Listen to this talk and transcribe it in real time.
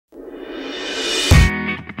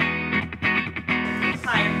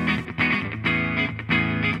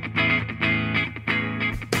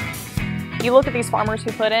You look at these farmers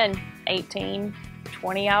who put in 18,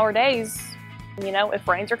 20-hour days. You know, if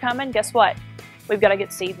rains are coming, guess what? We've got to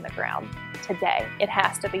get seed in the ground today. It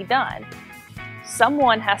has to be done.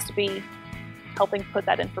 Someone has to be helping put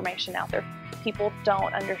that information out there. People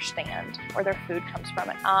don't understand where their food comes from,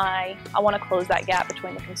 and I want to close that gap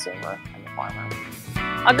between the consumer and the farmer.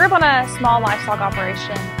 I grew up on a small livestock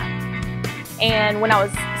operation, and when I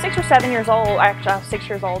was 6 or 7 years old, actually I was 6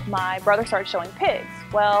 years old, my brother started showing pigs.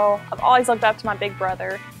 Well, I've always looked up to my big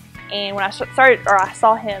brother, and when I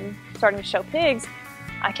saw him starting to show pigs,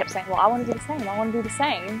 I kept saying, well, I want to do the same, I want to do the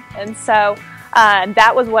same. And so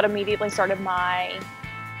that was what immediately started my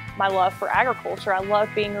love for agriculture. I love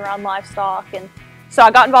being around livestock, and so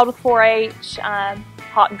I got involved with 4-H,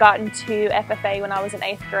 got into FFA when I was in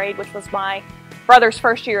 8th grade, which was my brother's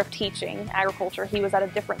first year of teaching agriculture. He was at a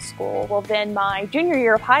different school. Well, then my junior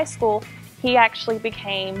year of high school, he actually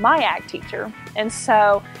became my ag teacher, and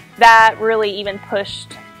so that really even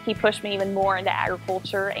pushed me even more into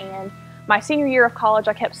agriculture. And my senior year of college,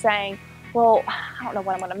 I kept saying, well, I don't know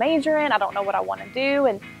what I'm going to major in, I don't know what I want to do,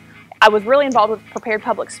 and I was really involved with prepared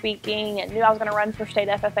public speaking and knew I was going to run for state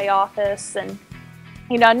FFA office, and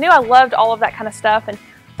you know, I knew I loved all of that kind of stuff. And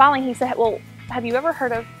finally he said, well, have you ever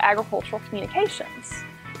heard of agricultural communications?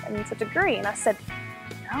 And it's a degree. And I said,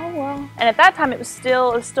 no, well, and at that time it was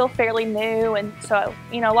still fairly new, and so,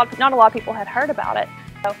 you know, not a lot of people had heard about it.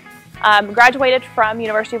 So graduated from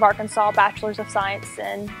University of Arkansas, Bachelor's of Science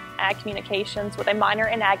in Ag Communications with a minor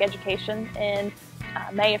in Ag Education in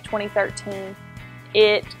May of 2013.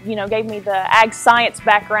 It, you know, gave me the ag science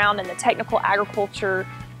background and the technical agriculture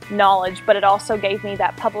knowledge, but it also gave me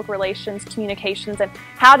that public relations, communications, and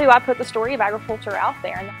how do I put the story of agriculture out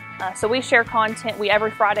there. And, so we share content.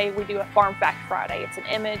 Every Friday we do a Farm Fact Friday. It's an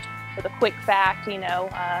image with a quick fact. You know,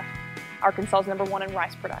 Arkansas is #1 in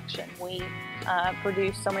rice production. We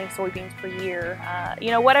produce so many soybeans per year.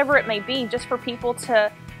 You know, whatever it may be, just for people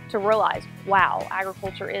to realize, wow,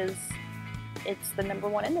 agriculture it's the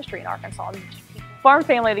 #1 industry in Arkansas. Farm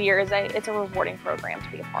Family of the Year it's a rewarding program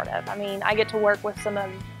to be a part of. I mean, I get to work with some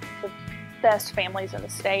of the best families in the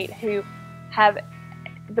state who have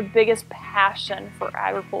the biggest passion for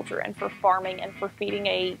agriculture and for farming and for feeding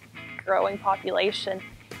a growing population.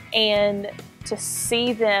 And to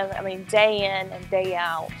see them, I mean, day in and day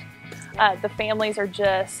out, the families are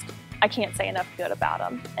just, I can't say enough good about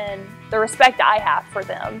them. And the respect I have for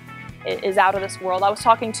them is out of this world. I was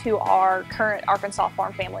talking to our current Arkansas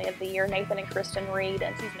Farm Family of the Year, Nathan and Kristen Reed,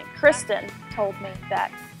 and Kristen told me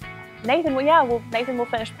that Nathan will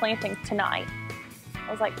finish planting tonight.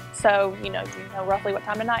 I was like, so you know roughly what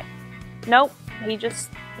time tonight? Nope,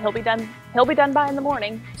 he'll be done by in the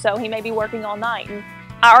morning, so he may be working all night. And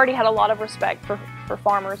I already had a lot of respect for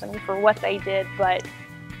farmers and for what they did, but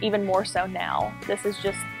even more so now. This is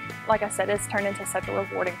just, like I said, it's turned into such a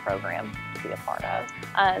rewarding program to be a part of.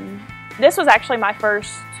 This was actually my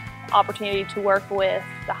first opportunity to work with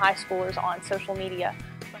the high schoolers on social media.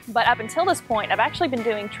 But up until this point, I've actually been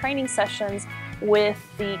doing training sessions with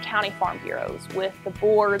the county farm bureaus, with the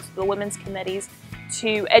boards, the women's committees,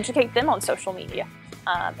 to educate them on social media.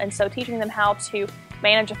 And so teaching them how to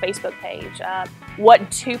manage a Facebook page,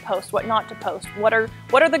 what to post, what not to post, what are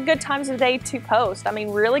the good times of day to post. I mean,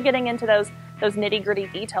 really getting into those nitty-gritty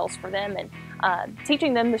details for them, and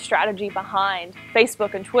teaching them the strategy behind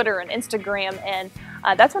Facebook and Twitter and Instagram. And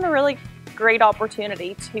that's been a really great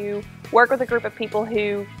opportunity to work with a group of people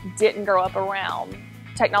who didn't grow up around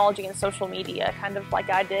technology and social media, kind of like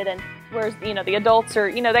I did. And whereas, you know, the adults are,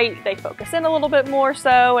 you know, they focus in a little bit more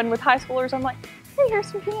so, and with high schoolers, I'm like, hey,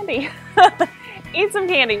 here's some candy. Eat some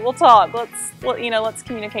candy, we'll talk, let's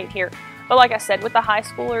communicate here. But like I said, with the high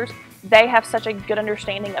schoolers, they have such a good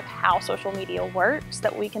understanding of how social media works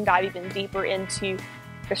that we can dive even deeper into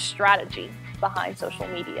the strategy behind social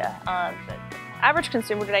media. The average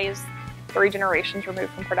consumer today is 3 generations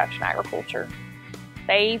removed from production agriculture.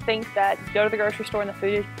 They think that you go to the grocery store and the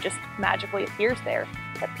food just magically appears there,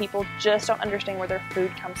 that people just don't understand where their food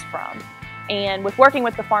comes from. And with working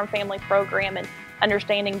with the Farm Family program and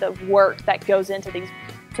understanding the work that goes into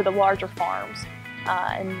the larger farms,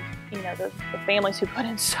 and you know, the families who put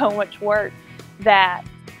in so much work, that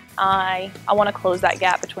I want to close that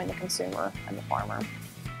gap between the consumer and the farmer.